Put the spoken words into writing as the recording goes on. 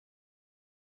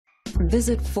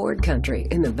Visit Ford Country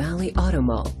in the Valley Auto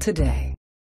Mall today.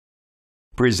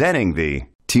 Presenting the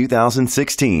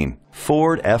 2016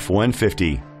 Ford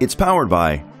F-150. It's powered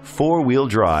by four-wheel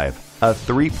drive, a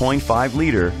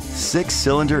 3.5-liter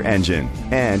six-cylinder engine,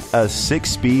 and a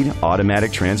six-speed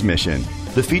automatic transmission.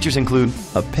 The features include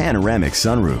a panoramic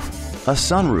sunroof, a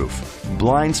sunroof,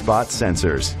 blind spot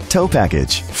sensors, tow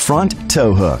package, front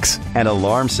tow hooks, an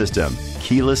alarm system,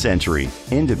 keyless entry,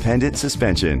 independent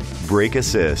suspension, brake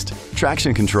assist,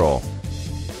 traction control.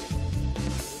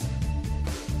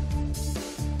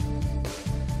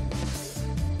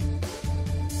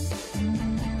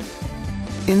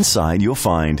 Inside you'll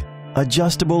find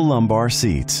adjustable lumbar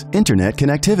seats, internet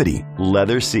connectivity,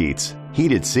 leather seats,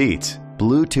 heated seats,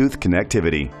 Bluetooth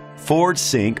connectivity, Ford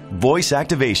Sync voice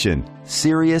activation,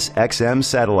 Sirius XM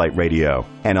satellite radio,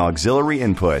 and auxiliary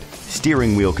input,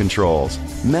 steering wheel controls,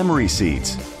 memory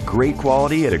seats. Great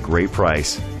quality at a great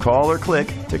price. Call or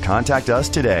click to contact us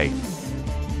today.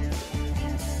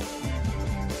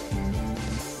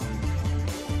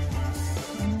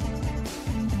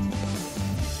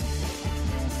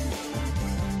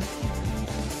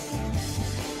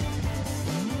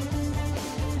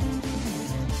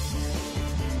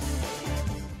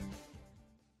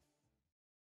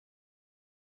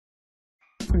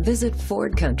 Visit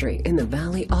Ford Country in the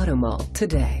Valley Auto Mall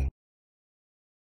today.